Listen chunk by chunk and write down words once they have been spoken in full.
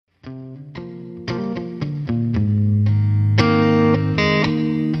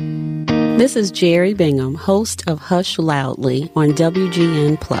This is Jerry Bingham, host of Hush Loudly on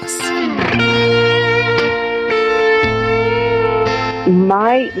WGN+.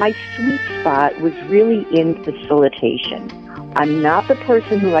 My sweet spot was really in facilitation. I'm not the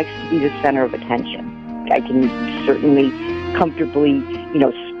person who likes to be the center of attention. I can certainly comfortably,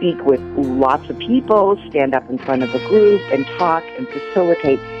 speak with lots of people, stand up in front of a group and talk and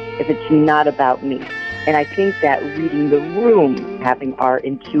facilitate if it's not about me. And I think that reading the room, having our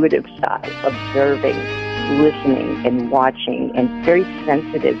intuitive side, observing, listening and watching, and very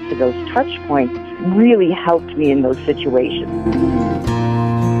sensitive to those touch points really helped me in those situations.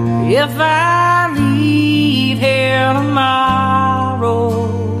 If I leave here tomorrow.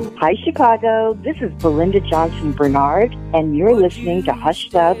 Hi, Chicago. This is Belinda Johnson Bernard, and you're listening to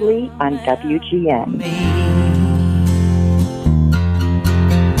Hush Loudly on WGN.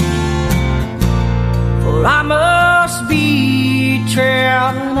 For I must be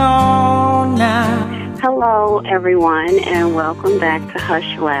traveling on now. Hello, everyone, and welcome back to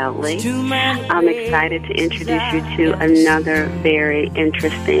Hush Loudly. I'm excited to introduce you to another very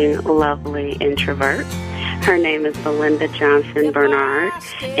interesting, lovely introvert. Her name is Belinda Johnson Bernard,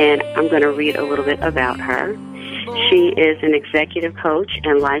 and I'm going to read a little bit about her. She is an executive coach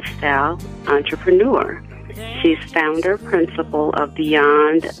and lifestyle entrepreneur. She's founder principal of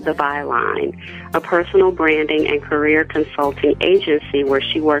Beyond the Byline, a personal branding and career consulting agency where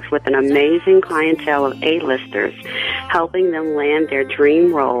she works with an amazing clientele of A-listers, helping them land their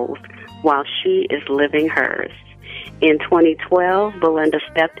dream roles while she is living hers. In 2012, Belinda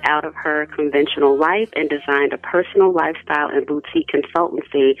stepped out of her conventional life and designed a personal lifestyle and boutique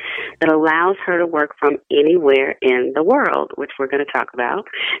consultancy that allows her to work from anywhere in the world, which we're going to talk about.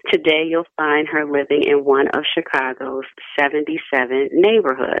 Today, you'll find her living in one of Chicago's 77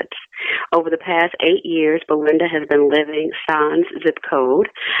 neighborhoods. Over the past 8 years, Belinda has been living sans zip code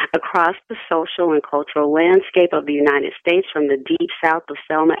across the social and cultural landscape of the United States, from the deep south of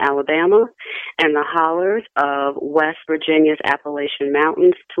Selma, Alabama, and the hollers of West Virginia's Appalachian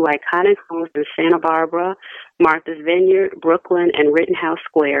Mountains to iconic homes in Santa Barbara, Martha's Vineyard, Brooklyn, and Rittenhouse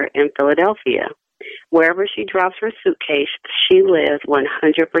Square in Philadelphia. Wherever she drops her suitcase, she lives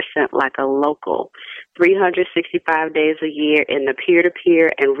 100% like a local, 365 days a year in the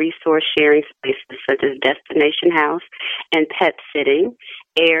peer-to-peer and resource-sharing spaces such as Destination House and pet sitting,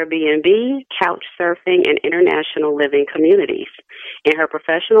 Airbnb, couch surfing, and international living communities. In her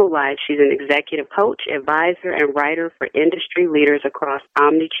professional life, she's an executive coach, advisor, and writer for industry leaders across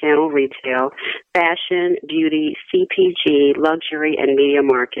omni-channel retail, fashion, beauty, CPG, luxury, and media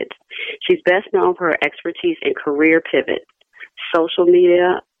markets. She's best known for her expertise in career pivot, social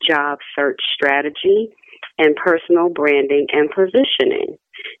media, job search strategy, and personal branding and positioning.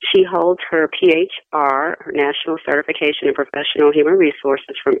 She holds her PHR, her National Certification in Professional Human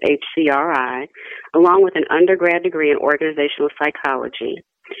Resources from HCRI, along with an undergrad degree in organizational psychology,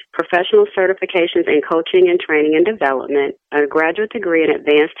 professional certifications in coaching and training and development, a graduate degree in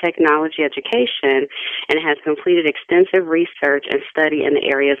advanced technology education, and has completed extensive research and study in the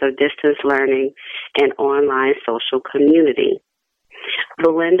areas of distance learning and online social community.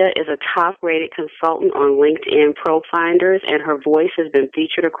 Belinda is a top-rated consultant on LinkedIn ProFinders, and her voice has been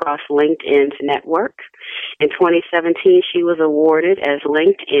featured across LinkedIn's network. In 2017, she was awarded as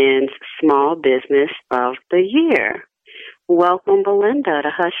LinkedIn's Small Business of the Year. Welcome, Belinda,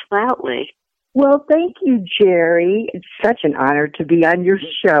 to Hush Loudly. Well, thank you, Jerry. It's such an honor to be on your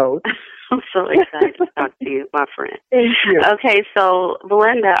show. I'm so excited to talk to you, my friend. Thank you. Okay, so,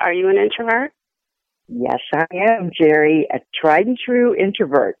 Belinda, are you an introvert? Yes, I am, Jerry, a tried and true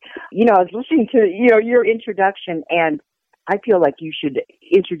introvert. I was listening to, your introduction, and I feel like you should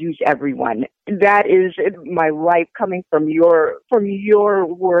introduce everyone. That is my life, coming from your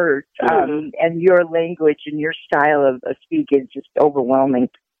words and your language and your style of speak is just overwhelming.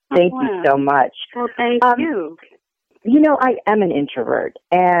 Thank you so much. Well, thank you. I am an introvert,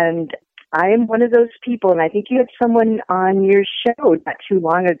 and I am one of those people, and I think you had someone on your show not too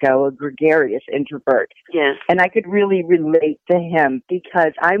long ago, a gregarious introvert. Yes. And I could really relate to him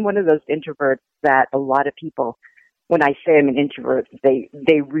because I'm one of those introverts that a lot of people, when I say I'm an introvert, they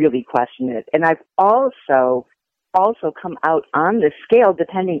really question it. And I've also come out on the scale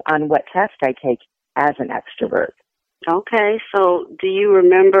depending on what test I take as an extrovert. Okay, so do you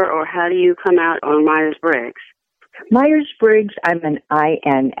remember, or how do you come out on Myers-Briggs? Myers-Briggs, I'm an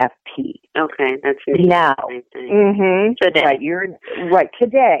INFP. Okay, that's me. Now, Today. Right, you're right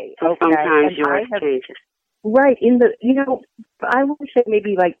today. So okay. Sometimes yours changes. Right, I would say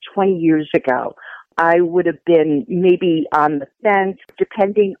maybe like 20 years ago, I would have been maybe on the fence,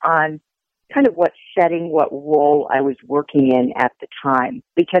 depending on kind of what setting, what role I was working in at the time,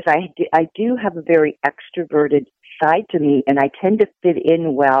 because I do have a very extroverted side to me, and I tend to fit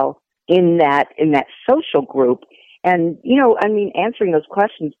in well in that social group. And, answering those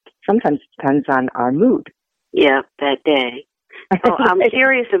questions sometimes depends on our mood. Yeah, that day. So I'm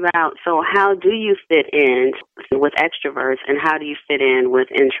curious about, how do you fit in with extroverts and how do you fit in with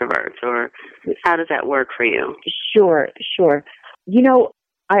introverts, or how does that work for you? Sure.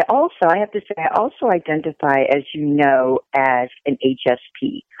 I have to say, I also identify, as you know, as an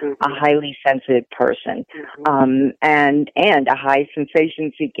HSP, a highly sensitive person, and a high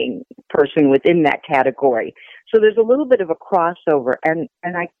sensation-seeking person within that category. So there's a little bit of a crossover, and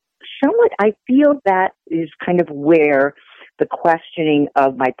I feel that is kind of where the questioning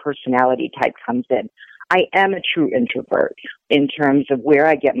of my personality type comes in. I am a true introvert in terms of where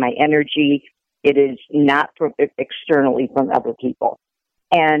I get my energy. It is not externally from other people.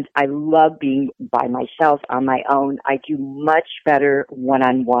 And I love being by myself on my own. I do much better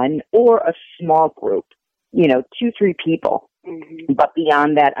one-on-one or a small group, 2-3 people. Mm-hmm. But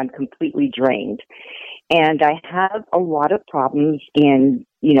beyond that, I'm completely drained. And I have a lot of problems in,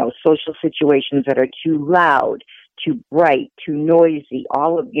 social situations that are too loud, too bright, too noisy,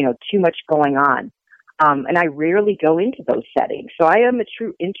 all of, too much going on. And I rarely go into those settings. So I am a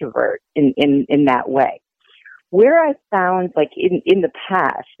true introvert in that way. Where I found, like in the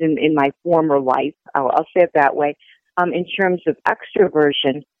past, in my former life, I'll say it that way, in terms of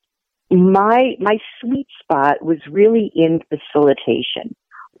extroversion, my sweet spot was really in facilitation.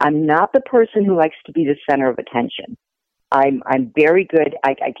 I'm not the person who likes to be the center of attention. I'm very good.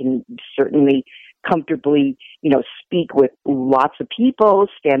 I can certainly comfortably, speak with lots of people,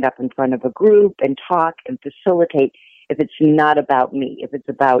 stand up in front of a group and talk and facilitate if it's not about me, if it's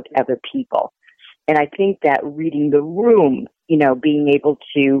about other people. And I think that reading the room, being able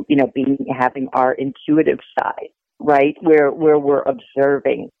to, having our intuitive side, right, where we're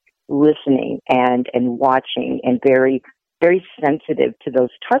observing, listening, and watching, and very, very sensitive to those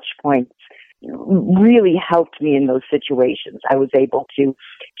touch points, really helped me in those situations. I was able to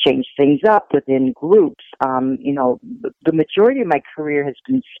change things up within groups. The majority of my career has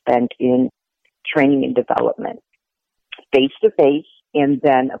been spent in training and development, face-to-face, and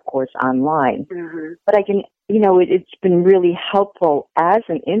then, of course, online. Mm-hmm. But I can, it's been really helpful as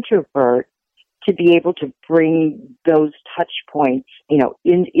an introvert to be able to bring those touch points,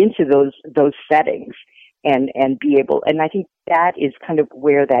 into those settings and be able, and I think that is kind of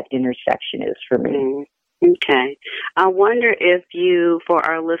where that intersection is for me. Mm-hmm. Okay. I wonder if you, for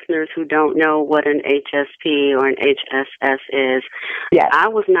our listeners who don't know what an HSP or an HSS is, yes. I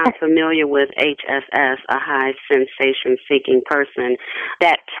was not familiar with HSS, a high sensation-seeking person,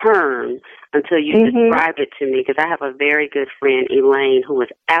 that term, until you describe it to me, because I have a very good friend, Elaine, who is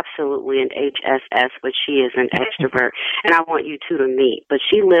absolutely an HSS, but she is an extrovert, and I want you two to meet. But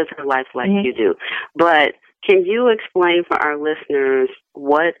she lives her life like you do. But can you explain for our listeners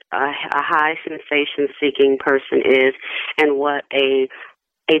what a high sensation-seeking person is and what a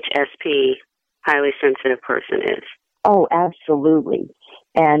HSP, highly sensitive person, is? Oh, absolutely.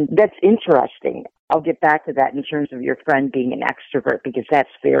 And that's interesting. I'll get back to that in terms of your friend being an extrovert, because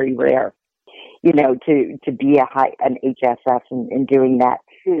that's very rare, to be an HSS and doing that.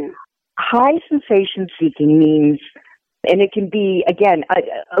 High sensation-seeking means, and it can be, again,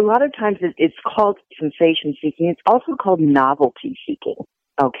 a lot of times it's called sensation-seeking. It's also called novelty-seeking,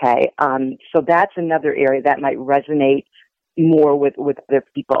 okay? So that's another area that might resonate more with other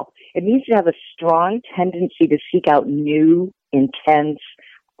people. It means to have a strong tendency to seek out new, intense,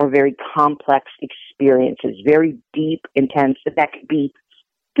 or very complex experiences, very deep, intense. That could be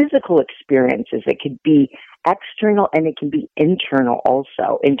physical experiences. It could be external, and it can be internal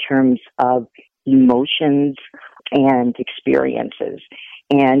also in terms of emotions and experiences.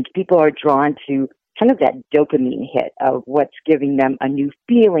 And people are drawn to kind of that dopamine hit of what's giving them a new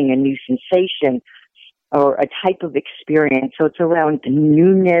feeling, a new sensation, or a type of experience. So it's around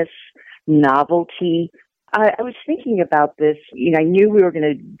newness, novelty. I was thinking about this. I knew we were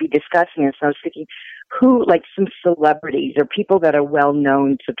going to be discussing this. So I was thinking who, like some celebrities or people that are well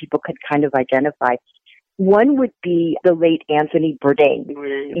known so people could kind of identify. One would be the late Anthony Bourdain.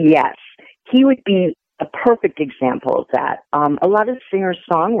 Yes. He would be a perfect example of that. A lot of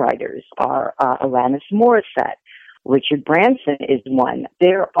singer-songwriters are Alanis Morissette. Richard Branson is one.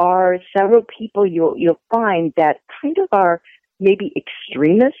 There are several people you'll find that kind of are maybe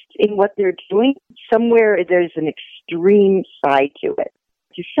extremists in what they're doing. Somewhere there's an extreme side to it.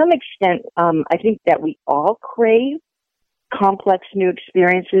 To some extent, I think that we all crave complex new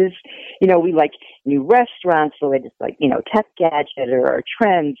experiences. We like new restaurants, the latest, tech gadget or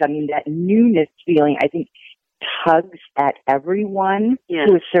trends. I mean, that newness feeling, I think, tugs at everyone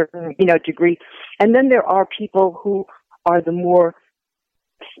to a certain, degree. And then there are people who are the more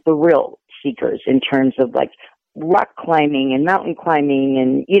thrill seekers in terms of rock climbing and mountain climbing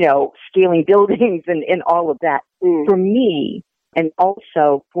and, scaling buildings and all of that. For me, and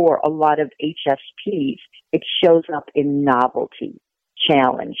also for a lot of HSPs, it shows up in novelty,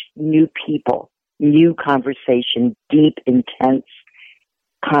 challenge, new people, new conversation, deep, intense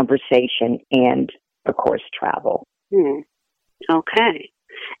conversation, and, of course, travel. Okay.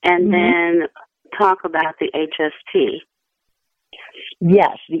 And then talk about the HSP.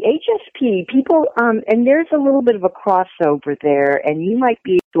 Yes, the HSP, people, and there's a little bit of a crossover there, and you might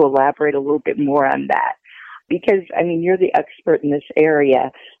be able to elaborate a little bit more on that, because, you're the expert in this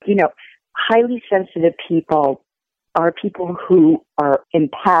area. Highly sensitive people are people who are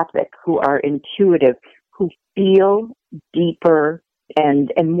empathic, who are intuitive, who feel deeper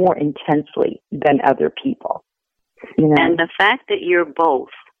and more intensely than other people. And the fact that you're both,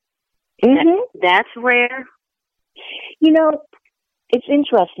 that's rare? It's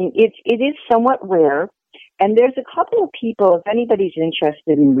interesting. It is somewhat rare, and there's a couple of people, if anybody's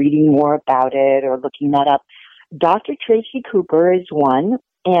interested in reading more about it or looking that up, Dr. Tracy Cooper is one,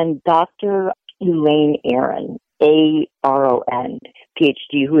 and Dr. Elaine Aron, Aron,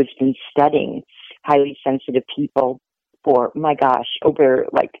 PhD, who has been studying highly sensitive people for, my gosh, over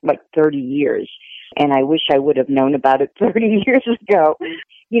like 30 years. And I wish I would have known about it 30 years ago.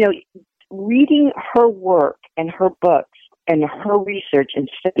 Reading her work and her books and her research and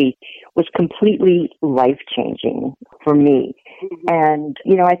study was completely life-changing for me. And,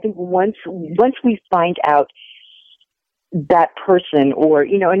 I think once we find out that person or,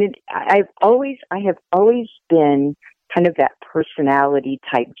 and I have always been kind of that personality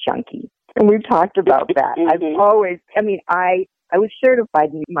type junkie. And we've talked about that. I was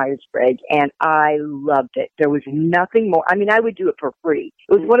certified in Myers-Briggs, and I loved it. There was nothing more. I would do it for free.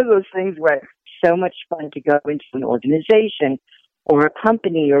 It was one of those things where it's so much fun to go into an organization or a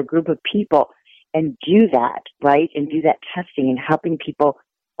company or a group of people and do that, right? And do that testing and helping people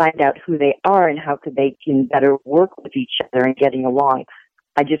find out who they are and how they can better work with each other and getting along.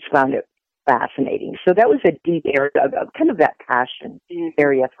 I just found it fascinating. So that was a deep area of kind of that passion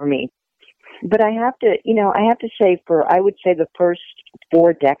area for me. But I have to say I would say the first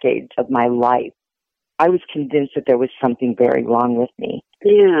 4 decades of my life, I was convinced that there was something very wrong with me.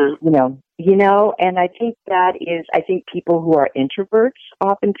 Yeah. And I think people who are introverts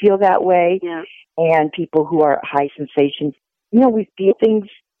often feel that way. Yeah. And people who are high sensations, we feel things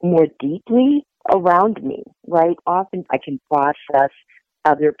more deeply around me, right? Often I can process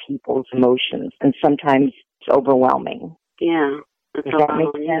other people's emotions, and sometimes it's overwhelming. Yeah. Does that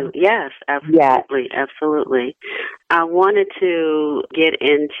make sense? Yes, absolutely, absolutely. I wanted to get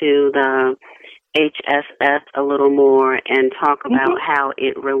into the HSS a little more and talk about how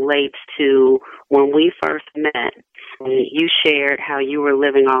it relates to when we first met. You shared how you were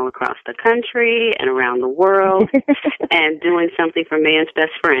living all across the country and around the world and doing something for Man's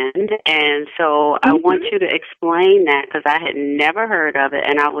Best Friend. And so I want you to explain that, because I had never heard of it,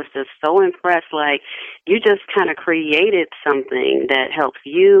 and I was just so impressed. Like, you just kind of created something that helps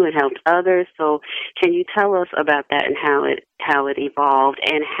you and helps others. So can you tell us about that and how it evolved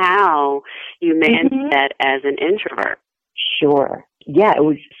and how you managed that as an introvert? Sure. Yeah, it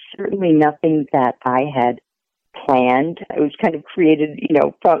was certainly nothing that I had planned. It was kind of created,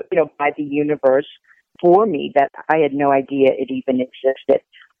 by the universe for me, that I had no idea it even existed.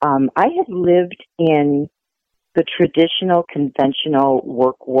 I had lived in the traditional, conventional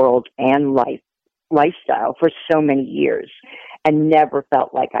work world and lifestyle for so many years and never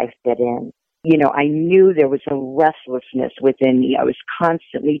felt like I fit in. I knew there was a restlessness within me. I was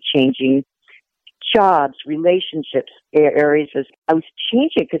constantly changing jobs, relationships, areas. I was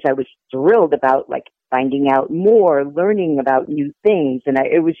changing because I was thrilled about finding out more, learning about new things. And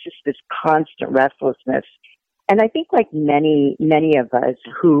it was just this constant restlessness. And I think many of us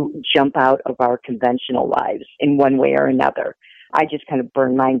who jump out of our conventional lives in one way or another, I just kind of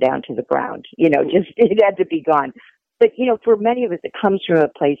burned mine down to the ground. It had to be gone. But, for many of us, it comes from a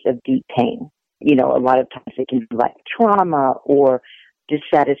place of deep pain. A lot of times it can be trauma or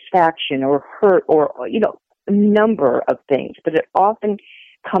dissatisfaction or hurt or, a number of things. But it often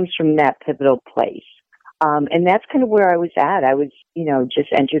comes from that pivotal place. And that's kind of where I was at. I was, just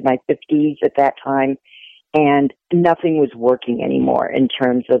entered my 50s at that time, and nothing was working anymore in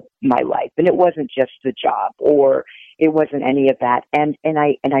terms of my life. And it wasn't just the job, or it wasn't any of that. And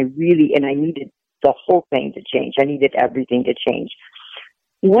I needed the whole thing to change. I needed everything to change.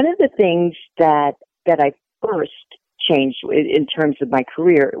 One of the things that I first changed in terms of my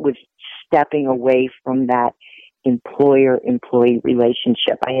career was stepping away from that employer-employee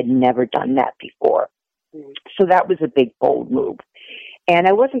relationship. I had never done that before. So that was a big, bold move. And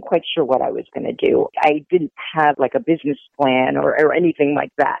I wasn't quite sure what I was going to do. I didn't have like a business plan or anything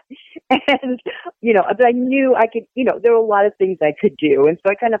like that. And, but I knew I could, there were a lot of things I could do. And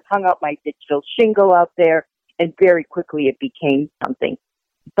so I kind of hung up my digital shingle out there, and very quickly it became something.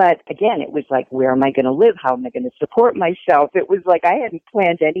 But again, it was like, where am I going to live? How am I going to support myself? It was like I hadn't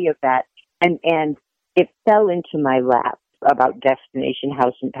planned any of that. And it fell into my lap about Destination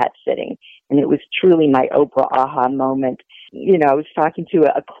House and Pet Sitting. And it was truly my Oprah aha moment. I was talking to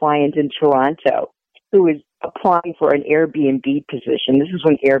a client in Toronto who was applying for an Airbnb position. This is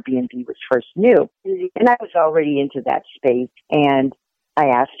when Airbnb was first new. And I was already into that space. And I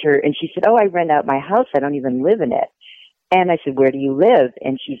asked her, and she said, I rent out my house. I don't even live in it. And I said, where do you live?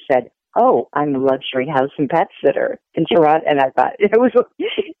 And she said, I'm a luxury house and pet sitter in Toronto. And I thought it was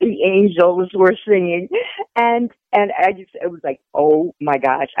the angels were singing. And it was like, oh my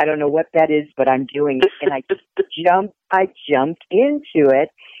gosh, I don't know what that is, but I'm doing it. And I jumped into it,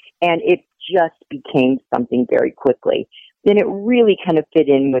 and it just became something very quickly. Then it really kind of fit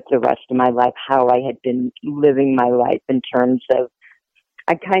in with the rest of my life, how I had been living my life in terms of,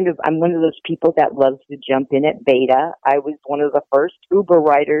 I'm one of those people that loves to jump in at beta. I was one of the first Uber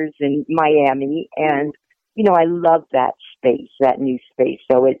riders in Miami, and, I love that space, that new space.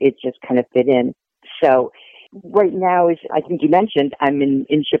 So it just kind of fit in. So right now, as I think you mentioned, I'm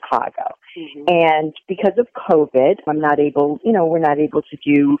in Chicago. Mm-hmm. And because of COVID, we're not able to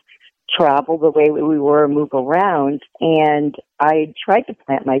do travel the way we were, move around. And I tried to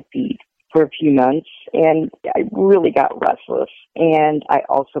plant my feet for a few months, and I really got restless. And I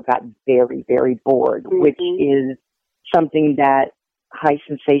also got very, very bored, which is something that high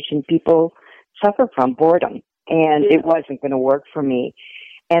sensation people suffer from, boredom. And it wasn't going to work for me.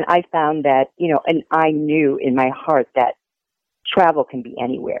 And I found that, and I knew in my heart that travel can be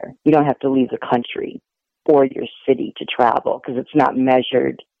anywhere. You don't have to leave the country or your city to travel, because it's not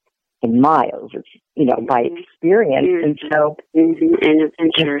measured in miles. It's, by experience. And so, in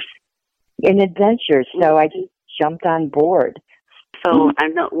adventures. So I just jumped on board. So I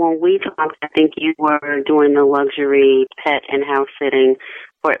know when we talked, I think you were doing the luxury pet and house sitting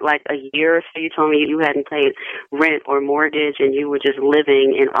for like a year or so. You told me you hadn't paid rent or mortgage, and you were just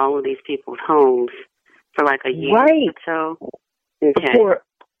living in all of these people's homes for like a year. Right. So, okay. For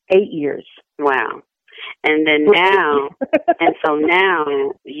 8 years. Wow. And then now, and so now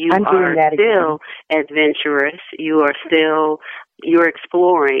you are still adventurous. You're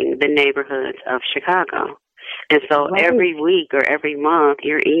exploring the neighborhoods of Chicago. And so every week or every month,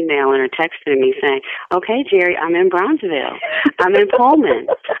 you're emailing or texting me saying, okay, Jerry, I'm in Bronzeville. I'm in Pullman.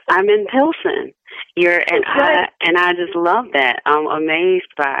 I'm in Pilsen. I just love that. I'm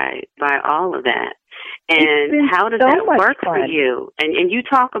amazed by all of that. And how does that work for you? And you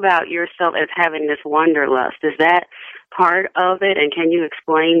talk about yourself as having this wanderlust. Is that part of it? And can you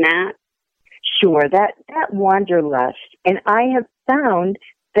explain that? Sure. That wanderlust. And I have found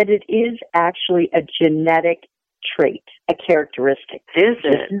that it is actually a genetic trait, a characteristic. Is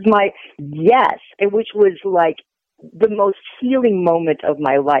it? This is yes, and which was like the most healing moment of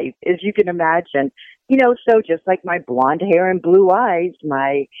my life, as you can imagine. So just like my blonde hair and blue eyes,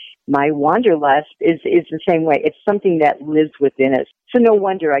 my wanderlust is the same way. It's something that lives within us. So no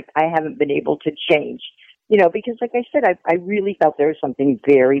wonder I haven't been able to change, because like I said, I really felt there was something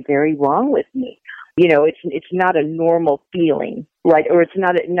very, very wrong with me. It's not a normal feeling, right? Or it's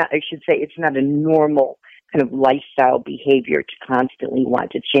it's not a normal kind of lifestyle behavior to constantly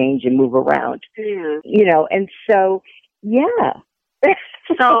want to change and move around. Yeah. And so, yeah.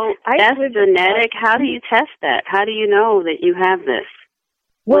 So that's genetic. How do you test that? How do you know that you have this?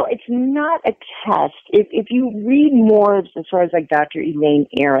 Well, it's not a test. If you read more as far as like Dr. Elaine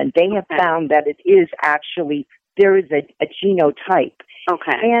Aron, they have found that it is actually, there is a genotype.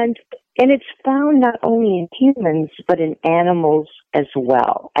 Okay. And it's found not only in humans, but in animals as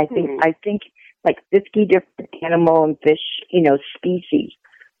well. I think like 50 different animal and fish, species.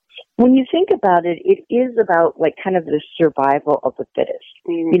 When you think about it, it is about like kind of the survival of the fittest.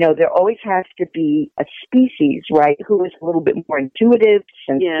 Mm-hmm. There always has to be a species, right, who is a little bit more intuitive,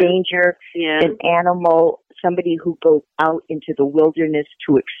 sense danger, an animal, somebody who goes out into the wilderness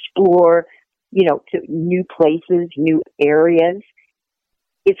to explore, to new places, new areas.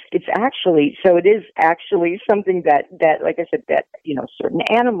 It is actually something that, like I said, that, certain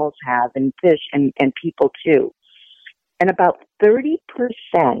animals have, and fish and people too. And about 30%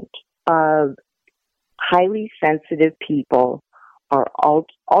 of highly sensitive people are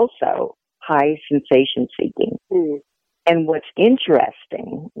also high sensation seeking. Mm. And what's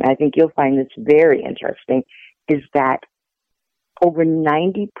interesting, and I think you'll find this very interesting, is that over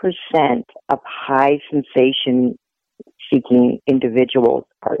 90% of high sensation seeking individuals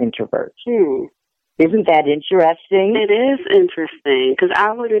are introverts. Mm. Isn't that interesting? It is interesting, because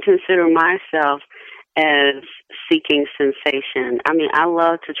I wouldn't consider myself as seeking sensation. I mean, I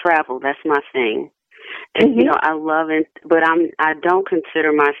love to travel. That's my thing. And, you know, I love it, but I don't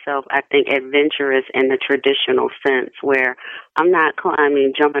consider myself, I think, adventurous in the traditional sense, where I'm not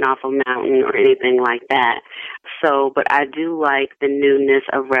climbing, jumping off a mountain or anything like that. So, but I do like the newness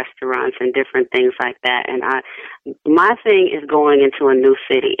of restaurants and different things like that. And my thing is going into a new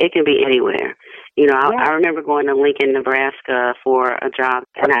city. It can be anywhere. You know, I remember going to Lincoln, Nebraska for a job,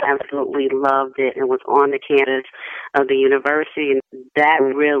 and I absolutely loved it and was on the campus of the university. And that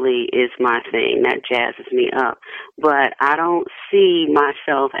really is my thing. That jazzes me up. But I don't see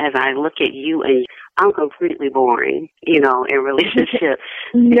myself, as I look at you, and I'm completely boring, you know, in relationships.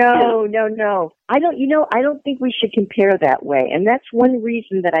 No. I don't think we should compare that way. And that's one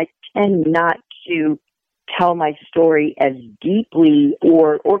reason that I tend not to tell my story as deeply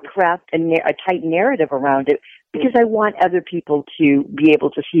or craft a tight narrative around it, because I want other people to be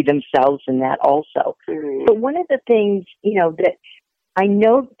able to see themselves in that also. Mm-hmm. But one of the things, you know, that I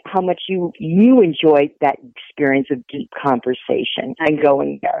know how much you enjoyed that experience of deep conversation and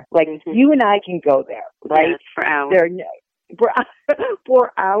going there. Like, you and I can go there, right? Yes, for hours.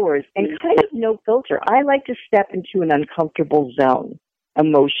 For hours, and kind of no filter. I like to step into an uncomfortable zone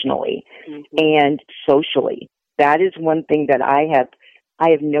emotionally and socially. That is one thing that I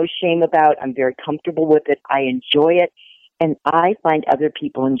have no shame about. I'm very comfortable with it. I enjoy it. And I find other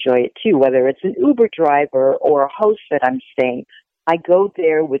people enjoy it too, whether it's an Uber driver or a host that I'm staying. I go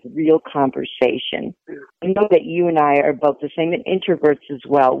there with real conversation. I know that you and I are both the same, and introverts as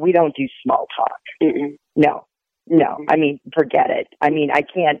well. We don't do small talk. Mm-mm. No. I mean, forget it. I mean, I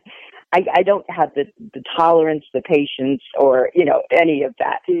can't. I don't have the tolerance, the patience, or, you know, any of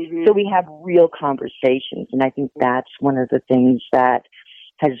that. Mm-hmm. So we have real conversations, and I think that's one of the things that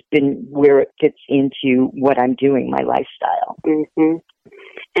has been where it fits into what I'm doing, my lifestyle. Mm-hmm.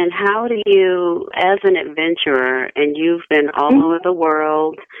 And how do you, as an adventurer, and you've been all over the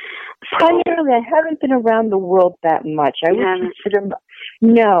world? Primarily, I haven't been around the world that much. I would consider.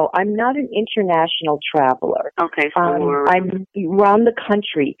 No, I'm not an international traveler. Okay, so I'm around the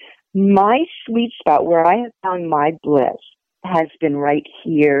country. My sweet spot, where I have found my bliss, has been right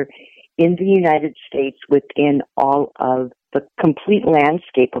here in the United States, within all of the complete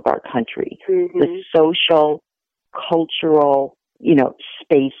landscape of our country, the social, cultural, you know,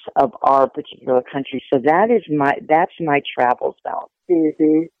 space of our particular country. So that's my travel zone.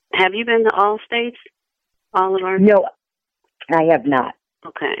 Mm-hmm. Have you been to all states? All of our? No, I have not.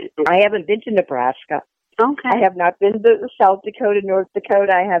 Okay. I haven't been to Nebraska. Okay. I have not been to South Dakota, North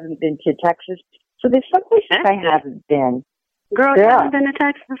Dakota. I haven't been to Texas. So there's some places I haven't been. Girl, you haven't been to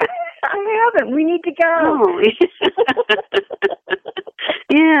Texas? I haven't. We need to go. Oh.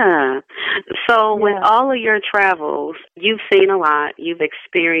 Yeah. So with all of your travels, you've seen a lot. You've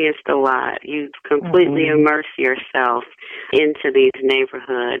experienced a lot. You've completely immersed yourself into these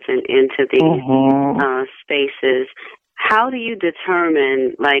neighborhoods and into these spaces. How do you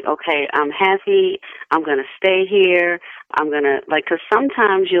determine, like, okay, I'm happy, I'm going to stay here, I'm going to, like, because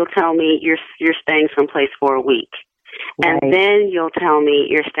sometimes you'll tell me you're staying someplace for a week. And then you'll tell me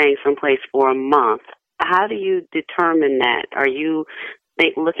you're staying someplace for a month. How do you determine that? Are you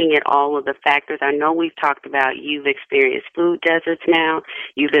looking at all of the factors? I know we've talked about you've experienced food deserts now.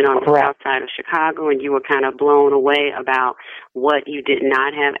 You've been on the south side of Chicago, and you were kind of blown away about what you did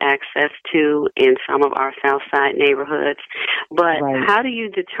not have access to in some of our south side neighborhoods. But how do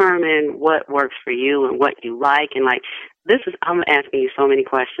you determine what works for you and what you like? And, like, I'm asking you so many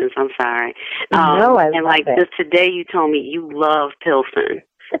questions. I'm sorry. No, I and love like it. Just today you told me you love Pilsen.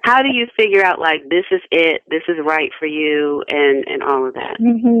 How do you figure out, like, this is it, this is right for you, and all of that?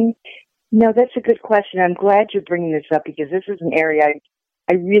 Mm-hmm. No, that's a good question. I'm glad you're bringing this up, because this is an area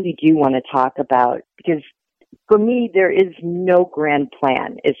I really do want to talk about, because for me, there is no grand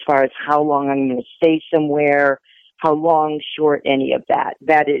plan as far as how long I'm going to stay somewhere, how long, short, any of that.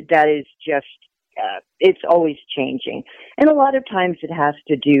 That is just, it's always changing. And a lot of times it has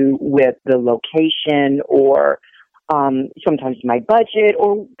to do with the location, or sometimes my budget,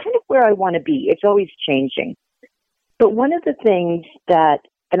 or kind of where I want to be. It's always changing. But one of the things that,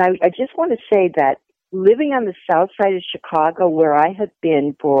 and I just want to say that living on the south side of Chicago, where I have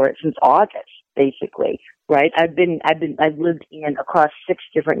been since August, basically, right? I've lived in across 6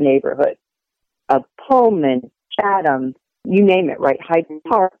 different neighborhoods. Pullman, Chatham, you name it, right? Hyde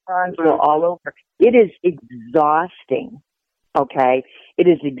Park, Bronzeville, all over. It is exhausting, okay? It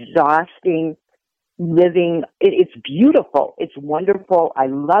is exhausting living. It's beautiful. It's wonderful. I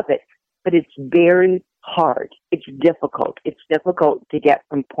love it. But it's very hard. It's difficult. It's difficult to get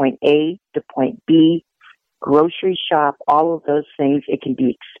from point A to point B, grocery shop, all of those things. It can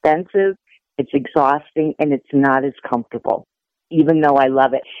be expensive. It's exhausting, and it's not as comfortable, even though I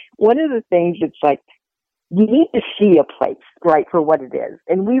love it. One of the things, it's like, you need to see a place, right, for what it is.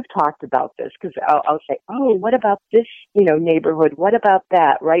 And we've talked about this, because I'll say, oh, what about this, neighborhood? What about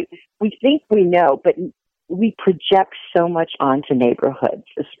that, right? We think we know, but we project so much onto neighborhoods,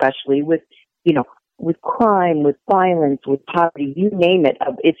 especially with, with crime, with violence, with poverty, you name it.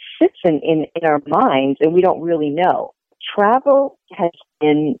 It sits in our minds, and we don't really know. Travel has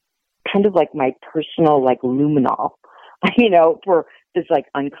been kind of like my personal, luminol, for this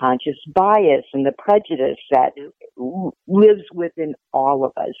unconscious bias and the prejudice that lives within all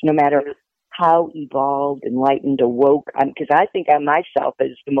of us, no matter how evolved, enlightened, or woke. Because I think I myself as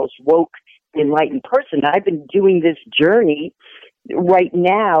the most woke, enlightened person. I've been doing this journey right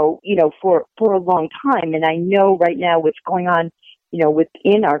now, for a long time, and I know right now what's going on,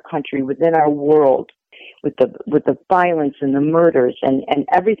 within our country, within our world, with the violence and the murders and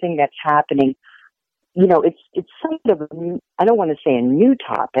everything that's happening. It's somewhat of I don't want to say a new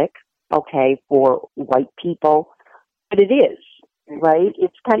topic, okay, for white people, but it is, right?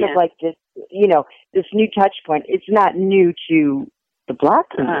 It's kind of like this, this new touch point. It's not new to the Black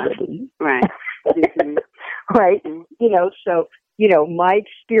community. Right. Mm-hmm. Right? So, my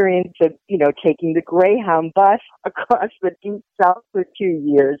experience of, taking the Greyhound bus across the Deep South for 2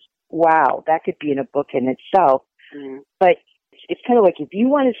 years, wow, that could be in a book in itself. Mm. But it's kind of like, if you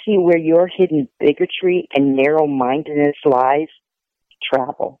want to see where your hidden bigotry and narrow-mindedness lies,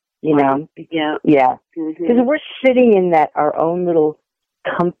 travel, know? Yeah. Yeah. Because we're sitting in our own little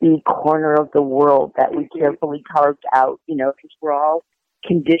comfy corner of the world that we carefully carved out, because we're all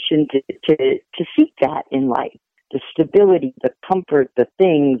conditioned to seek that in life. The stability, the comfort, the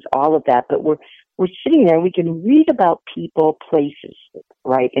things, all of that. But we're sitting there, we can read about people, places,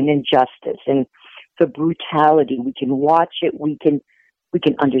 right, and injustice and the brutality. We can watch it, we can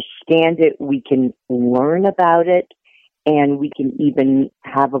understand it, we can learn about it, and we can even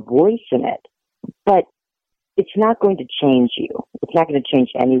have a voice in it. But it's not going to change you. It's not going to change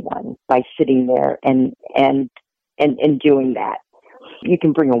anyone by sitting there and doing that. You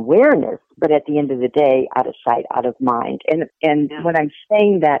can bring awareness, but at the end of the day, out of sight, out of mind. And when I'm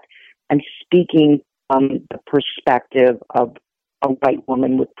saying that, I'm speaking from the perspective of a white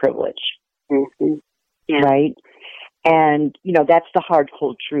woman with privilege. Mm-hmm. Yeah. Right? And, that's the hard,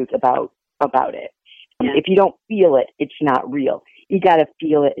 cold truth about it. Yeah. If you don't feel it, it's not real. You got to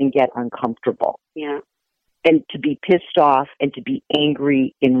feel it and get uncomfortable. Yeah. And to be pissed off and to be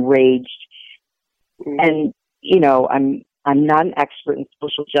angry, enraged. Mm-hmm. And, I'm not an expert in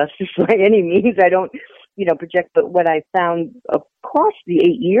social justice by any means. I don't, project, but what I found across the 8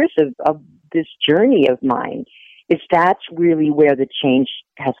 years of this journey of mine is that's really where the change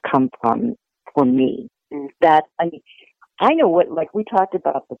has come from for me. Mm-hmm. That, I know what, we talked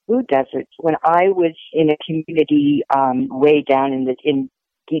about the food deserts. When I was in a community way down in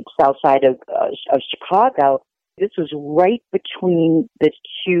deep south side of Chicago, this was right between the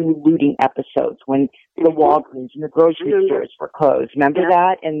two looting episodes when the Walgreens and the grocery stores were closed. Remember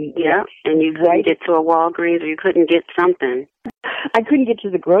that? And and you couldn't get to a Walgreens, or you couldn't get something. I couldn't get to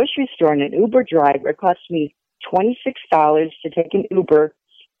the grocery store, and an Uber driver, it cost me $26 to take an Uber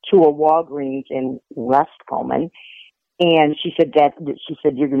to a Walgreens in West Pullman. And she said,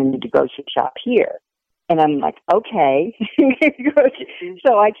 you're going to need to grocery shop here. And I'm like, okay.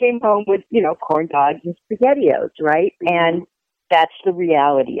 So I came home with, corn dogs and SpaghettiOs, right? Mm-hmm. And that's the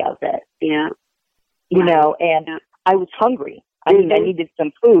reality of it. Yeah. I was hungry. I mean, I needed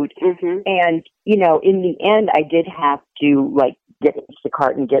some food. Mm-hmm. And, in the end, I did have to, get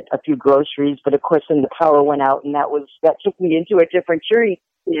Instacart and get a few groceries. But, of course, then the power went out, and that took me into a different journey.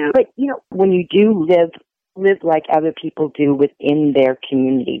 Yeah. But, when you do live like other people do within their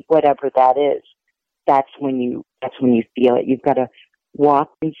community, whatever that is, that's when you feel it. You've got to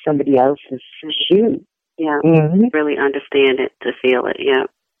walk in somebody else's shoes. Yeah. Mm-hmm. Really understand it to feel it. Yeah.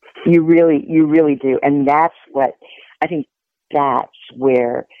 You really do. And that's what, I think that's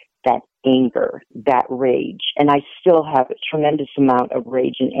where that anger, that rage, and I still have a tremendous amount of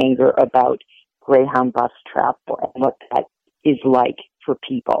rage and anger about Greyhound bus travel and what that is like for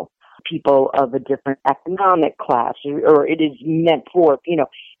people of a different economic class, or it is meant for,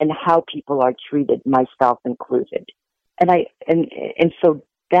 and how people are treated, myself included. And so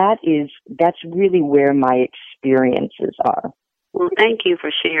that's really where my experiences are. Well, thank you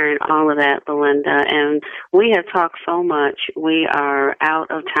for sharing all of that, Belinda. And we have talked so much. We are out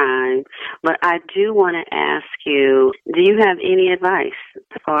of time. But I do want to ask you, do you have any advice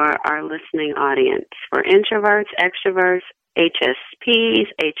for our listening audience, for introverts, extroverts, HSPs,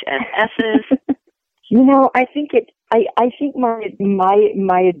 HSSs? I think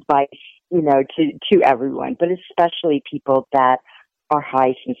my advice, to everyone, but especially people that are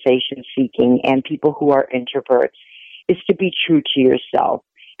high sensation seeking and people who are introverts, is to be true to yourself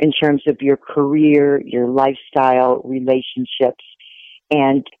in terms of your career, your lifestyle, relationships.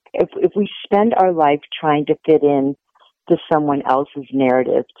 And if we spend our life trying to fit in to someone else's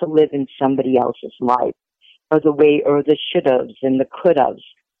narrative, to live in somebody else's life, or the should-haves and the could-haves,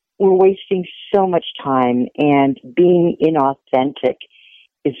 we're wasting so much time, and being inauthentic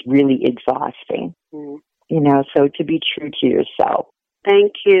is really exhausting. So to be true to yourself.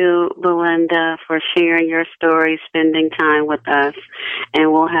 Thank you, Belinda, for sharing your story, spending time with us,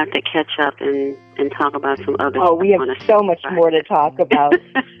 and we'll have to catch up and talk about some other stuff. Oh, we have so much more to talk about.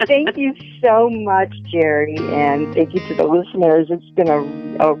 Thank you so much, Jerry, and thank you to the listeners. It's been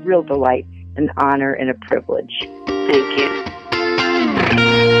a real delight, an honor, and a privilege. Thank you.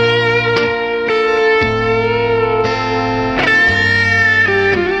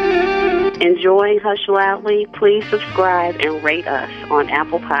 Enjoying Hush Loudly? Please subscribe and rate us on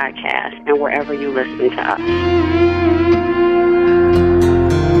Apple Podcasts and wherever you listen to us.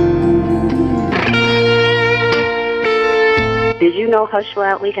 Did you know Hush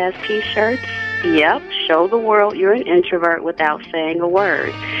Loudly has T-shirts? Yep, show the world you're an introvert without saying a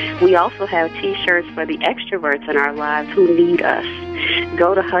word. We also have T-shirts for the extroverts in our lives who need us.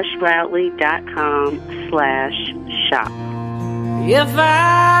 Go to hushloudly.com/shop. If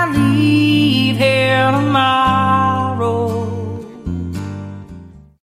I leave here tomorrow,